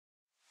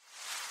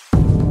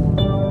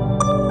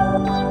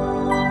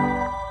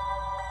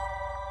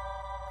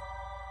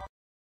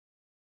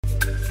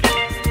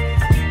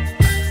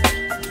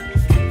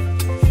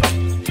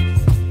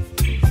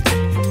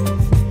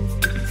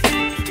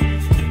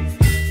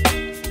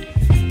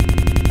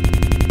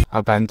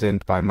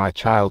Abandoned by my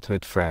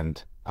childhood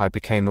friend, I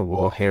became a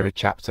war hero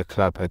chapter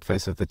club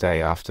advisor the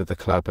day after the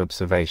club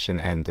observation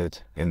ended.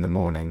 In the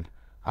morning,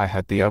 I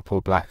had the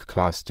Opal Black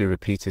class do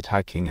repeated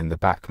hiking in the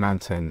back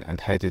mountain and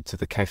headed to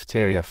the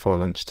cafeteria for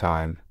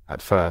lunchtime.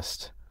 At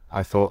first,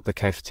 I thought the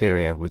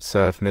cafeteria would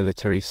serve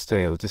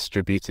military-style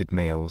distributed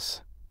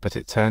meals, but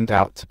it turned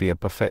out to be a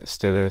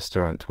buffet-style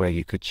restaurant where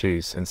you could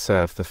choose and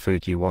serve the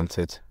food you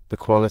wanted. The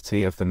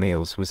quality of the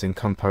meals was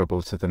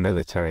incomparable to the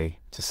military.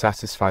 To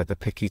satisfy the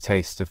picky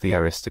taste of the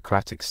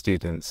aristocratic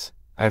students,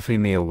 every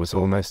meal was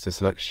almost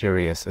as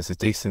luxurious as a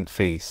decent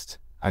feast,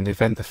 and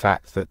even the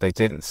fact that they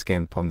didn't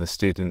skimp on the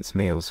students'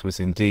 meals was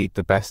indeed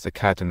the best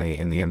academy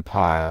in the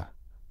empire.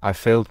 I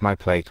filled my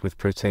plate with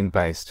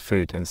protein-based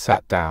food and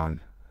sat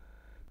down.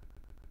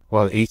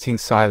 While eating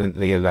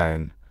silently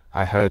alone,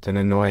 I heard an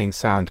annoying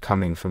sound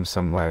coming from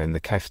somewhere in the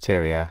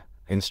cafeteria.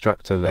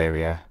 Instructor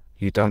Laria,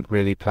 you don't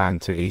really plan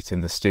to eat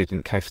in the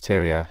student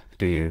cafeteria,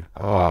 do you?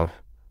 Oh,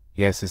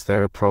 yes. Is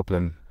there a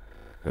problem?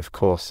 Of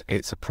course,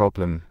 it's a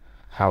problem.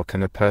 How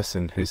can a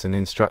person who's an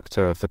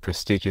instructor of the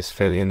prestigious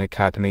Philian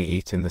Academy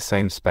eat in the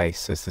same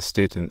space as the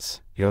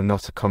students? You're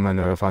not a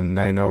commoner of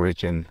unknown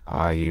origin,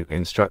 are you,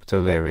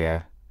 Instructor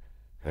Laria?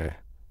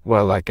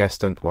 Well, I guess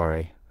don't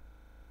worry.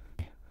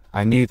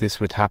 I knew this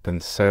would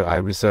happen, so I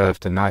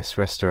reserved a nice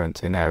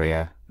restaurant in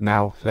area.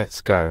 Now, let's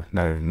go.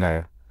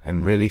 No,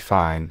 I'm really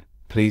fine.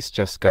 Please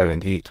just go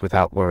and eat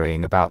without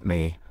worrying about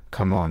me.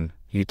 Come on,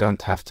 you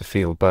don't have to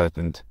feel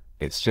burdened.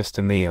 It's just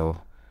a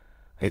meal.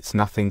 It's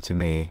nothing to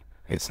me.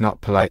 It's not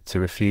polite to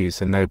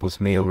refuse a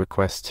noble's meal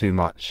request too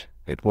much.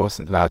 It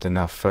wasn't loud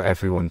enough for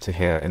everyone to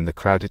hear in the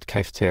crowded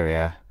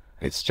cafeteria.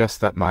 It's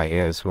just that my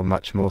ears were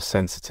much more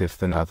sensitive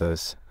than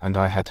others, and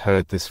I had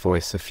heard this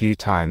voice a few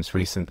times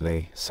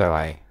recently, so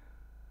I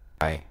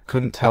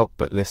couldn't help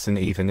but listen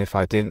even if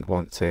I didn't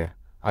want to.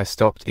 I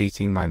stopped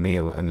eating my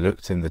meal and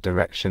looked in the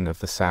direction of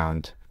the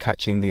sound,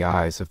 catching the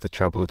eyes of the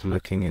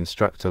troubled-looking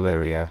Instructor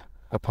Lyria.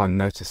 Upon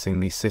noticing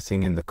me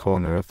sitting in the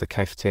corner of the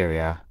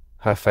cafeteria,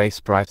 her face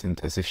brightened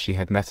as if she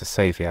had met a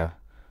savior.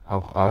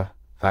 Oh,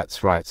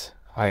 that's right.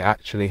 I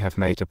actually have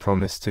made a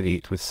promise to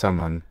eat with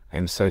someone.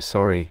 I'm so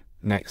sorry.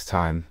 Next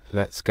time,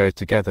 let's go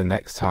together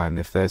next time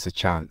if there's a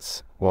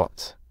chance.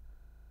 What?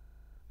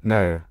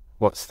 No.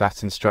 What's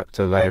that?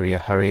 Instructor Lyria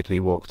hurriedly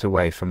walked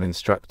away from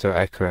Instructor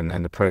Ekron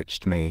and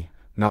approached me,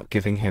 not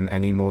giving him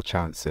any more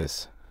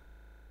chances.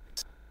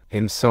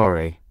 I'm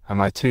sorry.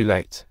 Am I too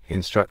late?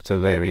 Instructor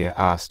Lyria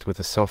asked with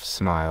a soft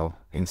smile.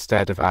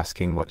 Instead of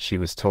asking what she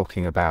was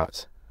talking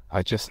about,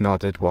 I just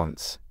nodded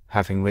once.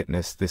 Having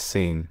witnessed this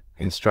scene,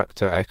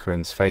 Instructor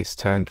Ekron's face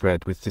turned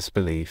red with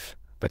disbelief,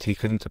 but he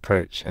couldn't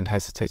approach and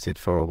hesitated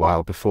for a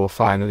while before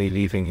finally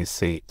leaving his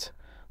seat.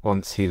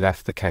 Once he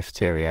left the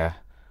cafeteria,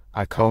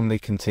 I calmly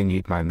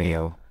continued my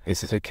meal.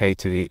 Is it okay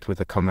to eat with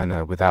a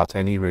commoner without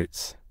any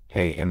roots?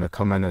 Hey, I'm a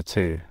commoner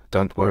too.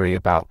 Don't worry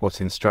about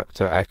what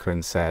Instructor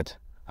Ekron said.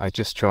 I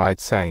just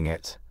tried saying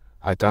it.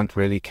 I don't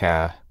really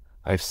care.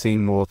 I've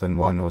seen more than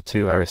one or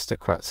two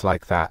aristocrats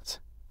like that.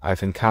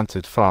 I've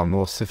encountered far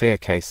more severe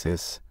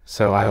cases,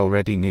 so I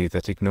already knew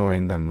that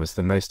ignoring them was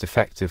the most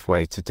effective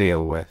way to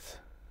deal with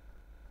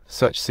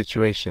such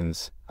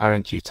situations.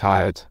 Aren't you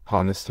tired?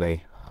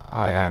 Honestly,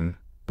 I am.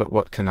 But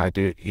what can I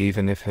do?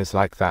 Even if he's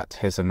like that,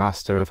 he's a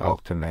master of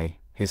alchemy.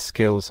 His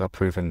skills are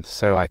proven,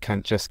 so I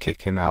can't just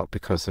kick him out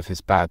because of his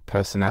bad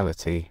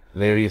personality.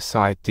 Lyria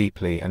sighed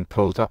deeply and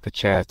pulled up a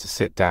chair to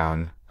sit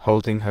down,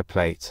 holding her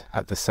plate.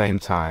 At the same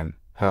time,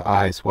 her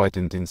eyes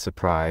widened in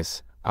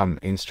surprise.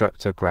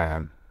 Instructor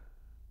Graham,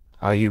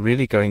 are you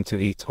really going to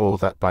eat all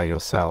that by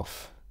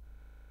yourself?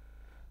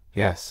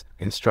 Yes.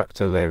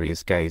 Instructor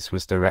Lyria's gaze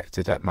was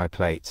directed at my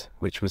plate,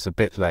 which was a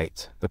bit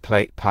late. The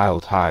plate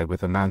piled high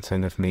with a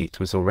mountain of meat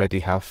was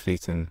already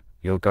half-eaten.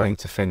 You're going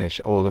to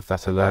finish all of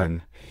that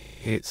alone?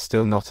 It's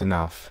still not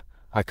enough.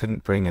 I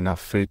couldn't bring enough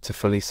food to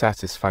fully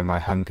satisfy my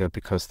hunger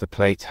because the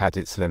plate had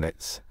its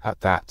limits. At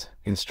that,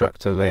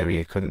 Instructor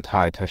Lyria couldn't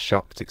hide her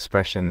shocked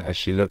expression as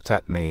she looked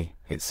at me.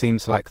 It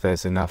seems like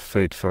there's enough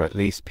food for at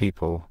least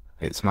people.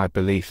 It's my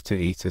belief to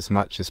eat as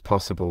much as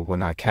possible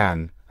when I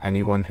can.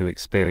 Anyone who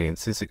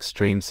experiences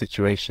extreme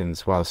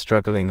situations while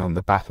struggling on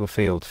the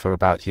battlefield for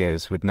about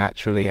years would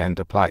naturally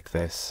end up like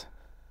this.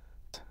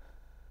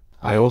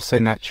 I also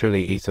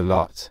naturally eat a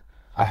lot.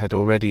 I had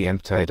already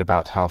emptied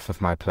about half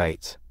of my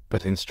plate,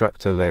 but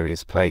Instructor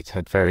Lyria's plate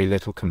had very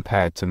little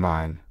compared to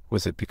mine.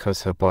 Was it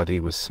because her body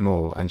was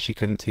small and she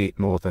couldn't eat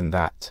more than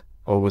that?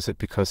 Or was it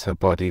because her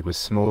body was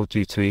small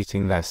due to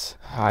eating less?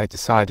 I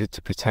decided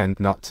to pretend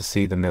not to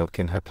see the milk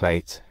in her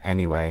plate.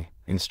 Anyway,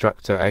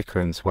 Instructor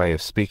Ekron's way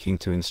of speaking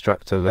to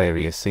Instructor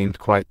Lyria seemed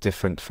quite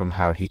different from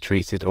how he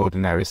treated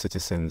ordinary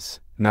citizens.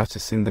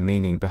 Noticing the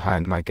meaning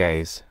behind my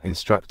gaze,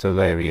 Instructor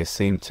Lyria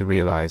seemed to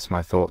realize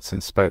my thoughts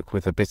and spoke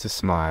with a bitter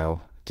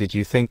smile. Did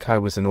you think I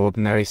was an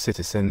ordinary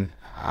citizen?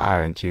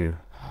 Aren't you?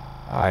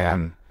 I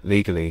am.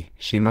 Legally,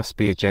 she must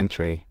be a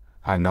gentry.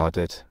 I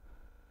nodded.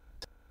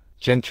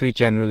 Gentry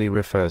generally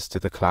refers to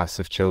the class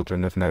of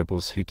children of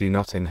nobles who do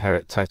not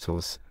inherit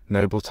titles.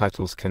 Noble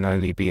titles can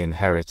only be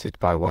inherited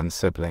by one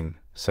sibling,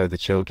 so the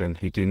children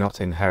who do not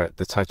inherit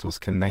the titles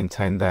can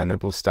maintain their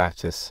noble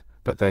status,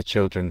 but their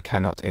children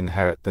cannot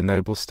inherit the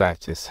noble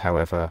status.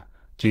 However,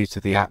 due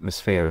to the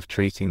atmosphere of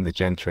treating the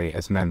gentry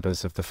as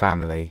members of the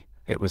family,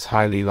 it was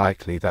highly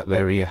likely that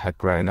Lyria had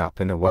grown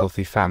up in a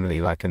wealthy family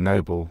like a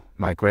noble.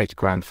 My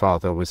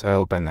great-grandfather was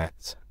Earl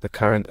Bennett. The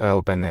current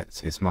Earl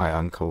Bennett is my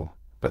uncle,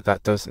 but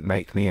that doesn't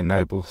make me a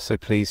noble, so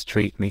please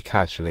treat me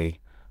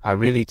casually. I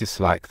really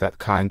dislike that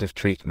kind of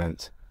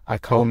treatment. I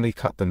calmly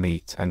cut the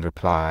meat and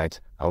replied,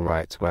 "All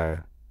right,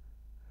 where?"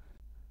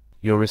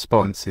 Your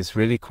response is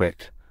really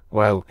quick.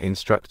 Well,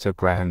 Instructor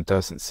Graham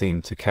doesn't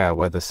seem to care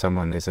whether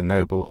someone is a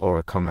noble or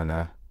a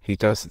commoner. He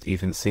doesn't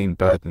even seem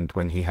burdened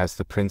when he has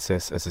the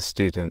princess as a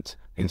student.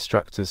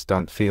 Instructors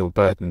don't feel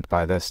burdened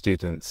by their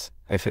students.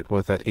 If it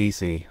were that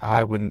easy,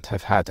 I wouldn't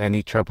have had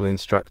any trouble.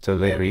 Instructor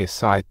Lyria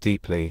sighed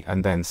deeply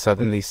and then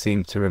suddenly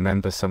seemed to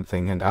remember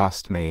something and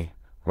asked me,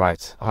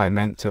 "Right, I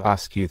meant to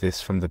ask you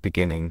this from the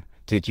beginning.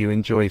 Did you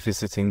enjoy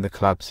visiting the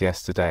clubs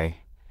yesterday?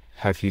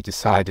 Have you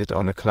decided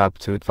on a club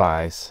to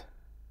advise?"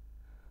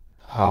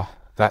 Ah,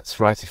 that's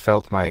right. I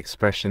felt my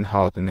expression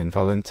harden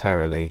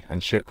involuntarily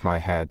and shook my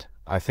head.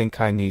 I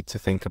think I need to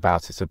think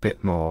about it a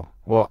bit more.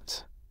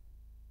 What?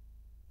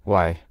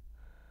 Why?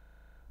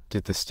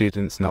 Did the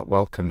students not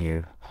welcome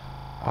you?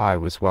 I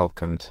was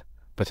welcomed,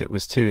 but it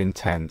was too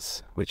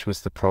intense, which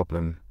was the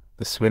problem.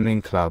 The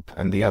swimming club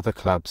and the other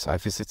clubs I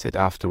visited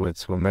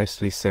afterwards were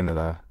mostly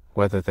similar.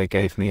 Whether they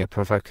gave me a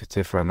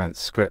provocative romance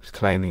script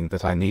claiming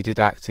that I needed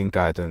acting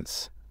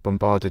guidance,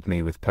 bombarded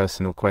me with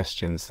personal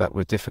questions that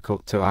were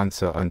difficult to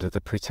answer under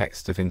the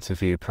pretext of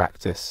interview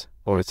practice,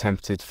 or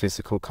attempted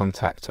physical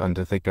contact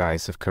under the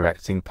guise of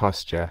correcting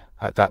posture.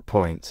 At that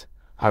point,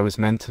 I was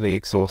mentally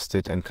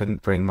exhausted and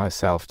couldn't bring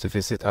myself to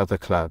visit other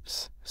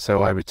clubs,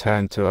 so I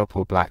returned to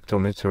Opal Black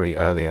Dormitory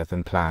earlier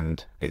than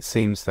planned. It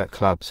seems that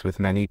clubs with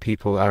many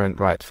people aren't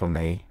right for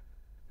me.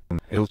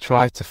 I'll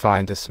try to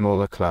find a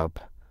smaller club.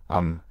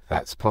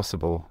 That's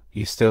possible.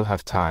 You still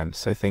have time,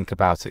 so think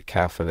about it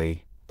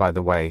carefully. By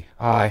the way,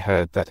 I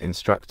heard that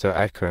Instructor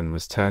Ekron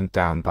was turned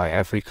down by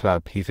every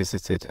club he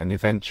visited and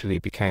eventually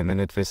became an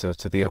advisor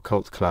to the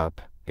Occult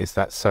Club. Is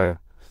that so?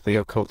 The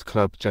Occult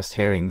Club, just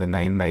hearing the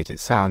name made it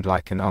sound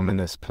like an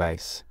ominous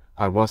place.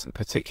 I wasn't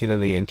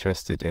particularly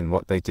interested in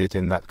what they did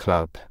in that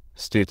club.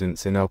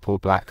 Students in Opal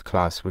Black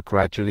class were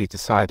gradually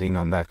deciding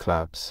on their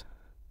clubs.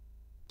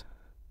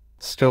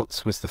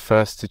 Stultz was the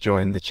first to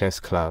join the chess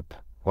club,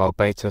 while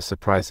Beta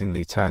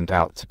surprisingly turned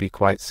out to be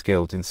quite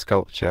skilled in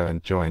sculpture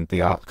and joined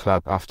the art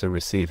club after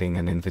receiving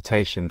an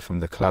invitation from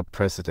the club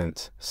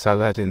president.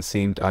 Saladin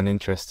seemed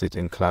uninterested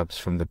in clubs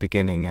from the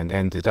beginning and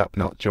ended up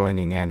not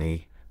joining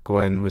any.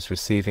 Gwen was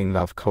receiving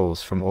love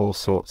calls from all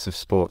sorts of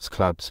sports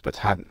clubs but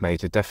hadn't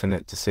made a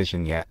definite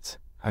decision yet.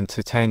 And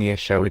Titania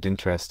showed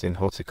interest in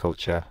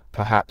horticulture,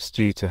 perhaps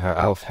due to her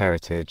elf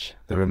heritage.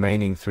 The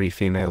remaining 3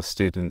 female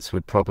students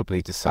would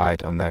probably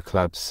decide on their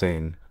clubs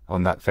soon.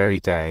 On that very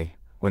day,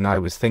 when I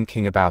was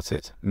thinking about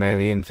it,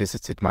 Marian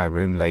visited my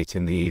room late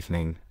in the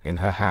evening. In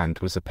her hand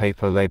was a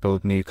paper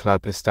labeled New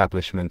Club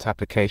Establishment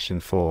Application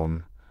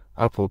Form.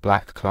 Opal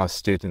Black Class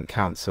Student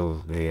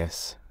Council,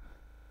 yes.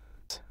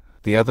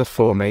 The other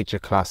 4 major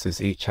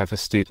classes each have a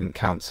student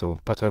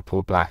council, but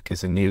Opal Black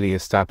is a newly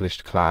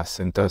established class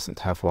and doesn't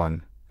have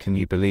one. Can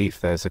you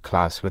believe there's a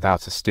class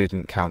without a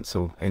student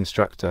council?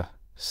 Instructor,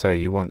 so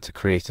you want to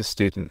create a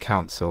student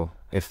council?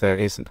 If there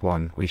isn't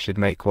one, we should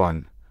make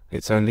one.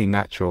 It's only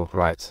natural,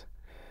 right?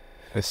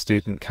 A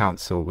student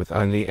council with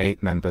only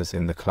 8 members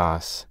in the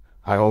class.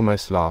 I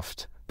almost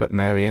laughed, but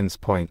Marian's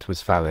point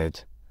was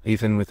valid.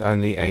 Even with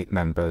only 8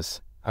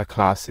 members, a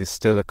class is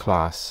still a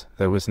class.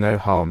 There was no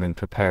harm in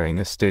preparing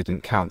a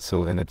student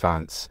council in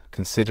advance,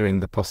 considering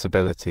the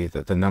possibility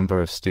that the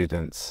number of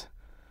students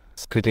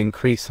could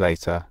increase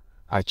later.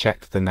 I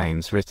checked the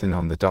names written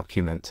on the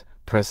document: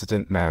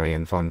 President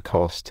Marian von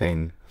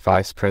Korstein,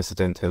 Vice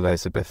President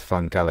Elizabeth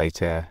von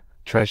Galater,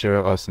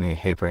 Treasurer Osni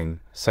Hebring,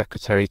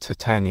 Secretary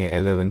Titania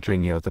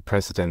Elilandrino. The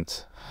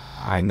President.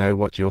 I know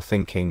what you're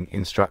thinking,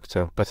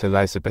 Instructor, but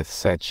Elizabeth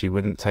said she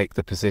wouldn't take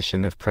the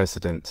position of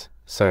President,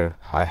 so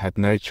I had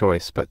no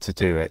choice but to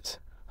do it.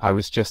 I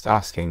was just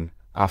asking.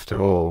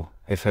 After all,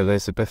 if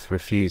Elizabeth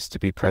refused to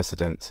be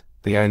President,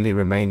 the only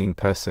remaining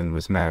person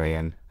was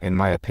Marian. In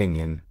my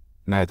opinion,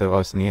 neither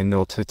Osnia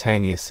nor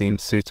Titania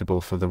seemed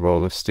suitable for the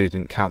role of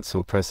Student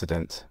Council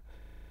President.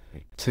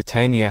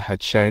 Titania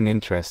had shown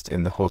interest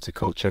in the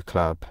Horticulture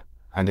Club,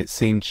 and it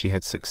seemed she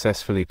had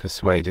successfully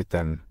persuaded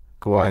them.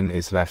 Gwen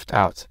is left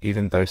out,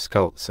 even though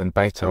Skultz and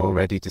Beta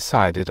already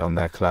decided on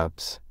their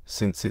clubs.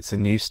 Since it's a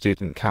new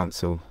student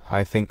council,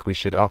 I think we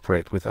should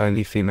operate with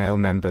only female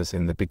members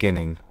in the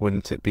beginning.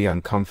 Wouldn't it be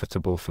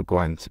uncomfortable for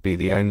Gwen to be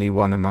the only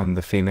one among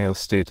the female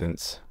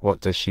students? What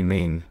does she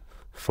mean?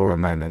 For a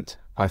moment,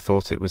 I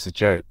thought it was a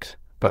joke,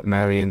 but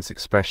Marian's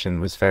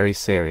expression was very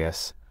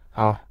serious.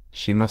 Ah,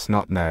 she must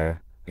not know.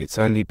 It's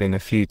only been a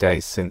few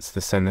days since the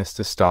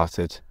semester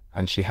started,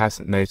 and she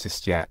hasn't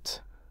noticed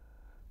yet.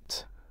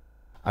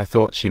 I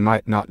thought she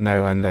might not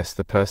know unless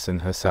the person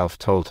herself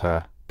told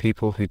her.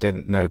 People who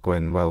didn't know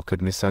Gwen well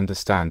could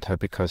misunderstand her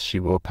because she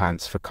wore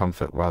pants for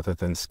comfort rather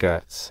than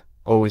skirts,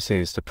 always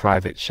used a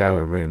private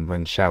shower room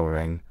when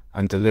showering,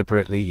 and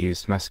deliberately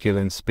used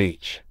masculine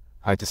speech.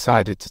 I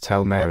decided to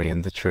tell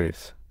Marion the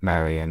truth.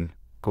 Marion,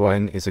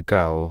 Gwen is a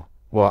girl.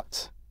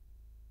 What?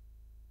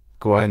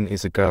 Gwen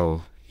is a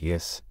girl,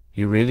 yes.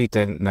 You really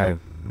didn't know?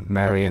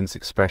 Marion's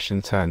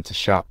expression turned to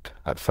shock.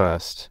 At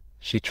first,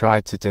 she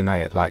tried to deny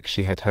it like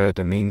she had heard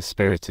a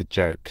mean-spirited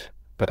joke,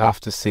 but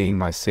after seeing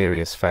my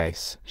serious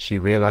face, she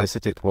realized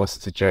that it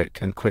wasn't a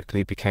joke and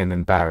quickly became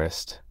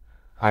embarrassed.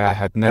 I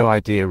had no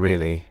idea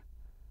really.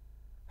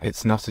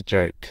 It's not a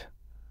joke.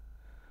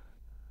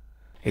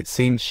 It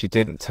seems she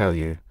didn't tell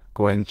you.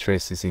 Gwen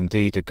Triss is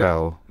indeed a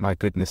girl. My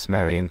goodness.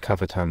 Marion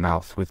covered her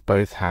mouth with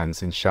both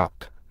hands in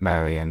shock.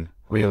 Marion,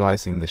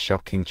 realizing the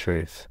shocking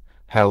truth,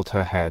 held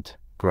her head,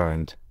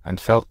 groaned, and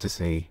felt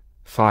dizzy.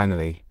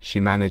 Finally, she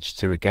managed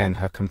to regain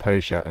her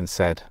composure and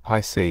said,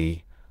 I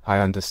see. I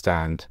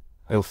understand.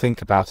 I'll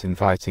think about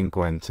inviting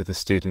Gwen to the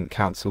student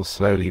council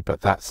slowly,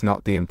 but that's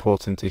not the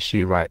important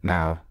issue right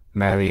now.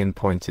 Marion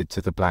pointed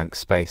to the blank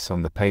space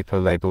on the paper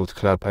labeled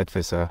Club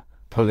Advisor,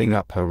 pulling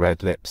up her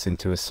red lips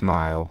into a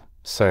smile.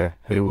 So,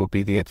 who will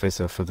be the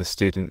advisor for the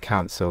student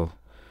council?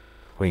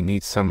 We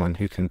need someone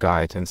who can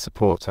guide and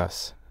support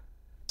us.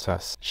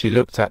 She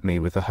looked at me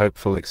with a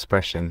hopeful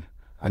expression,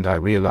 and I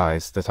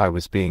realized that I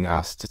was being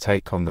asked to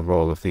take on the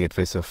role of the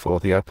advisor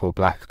for the Upper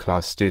Black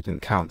Class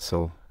Student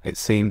Council. It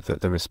seemed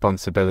that the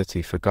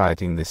responsibility for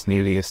guiding this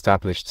newly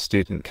established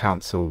student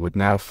council would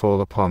now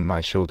fall upon my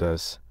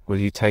shoulders. Will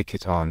you take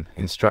it on,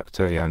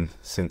 Instructor Yun?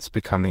 Since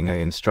becoming an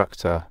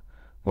instructor,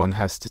 one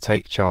has to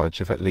take charge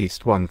of at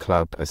least one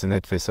club as an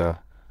advisor.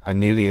 A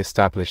newly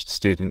established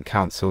student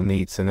council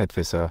needs an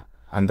advisor,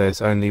 and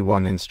there's only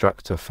one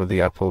instructor for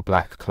the Upper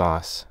Black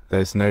class.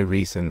 There's no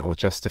reason or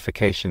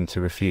justification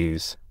to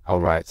refuse.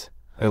 Alright,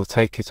 I'll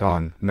take it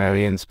on.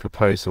 Marion's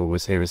proposal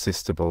was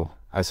irresistible.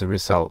 As a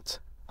result,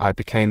 I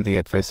became the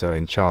advisor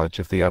in charge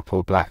of the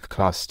Upper Black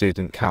Class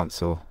Student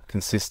Council,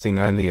 consisting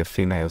only of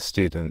female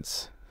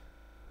students.